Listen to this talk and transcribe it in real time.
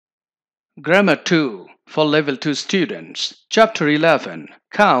Grammar 2 for Level 2 students. Chapter 11.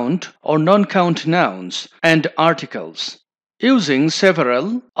 Count or non-count nouns and articles. Using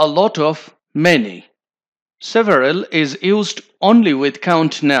several, a lot of, many. Several is used only with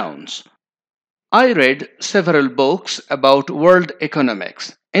count nouns. I read several books about world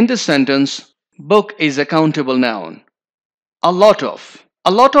economics. In this sentence, book is a countable noun. A lot of.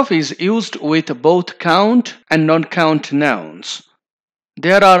 A lot of is used with both count and non-count nouns.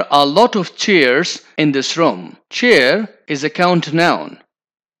 There are a lot of chairs in this room. Chair is a count noun.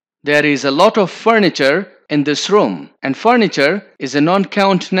 There is a lot of furniture in this room, and furniture is a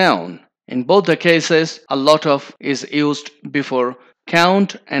non-count noun. In both the cases, a lot of is used before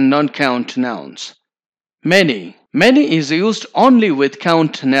count and non-count nouns. Many. Many is used only with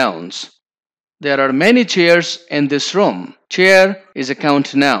count nouns. There are many chairs in this room. Chair is a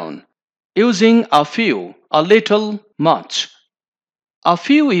count noun. Using a few, a little, much. A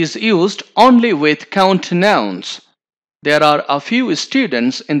few is used only with count nouns. There are a few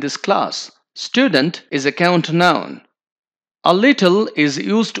students in this class. Student is a count noun. A little is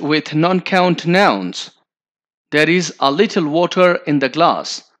used with non-count nouns. There is a little water in the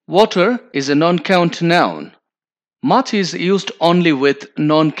glass. Water is a non-count noun. Much is used only with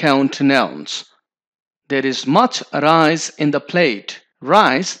non-count nouns. There is much rice in the plate.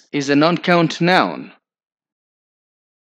 Rice is a non-count noun.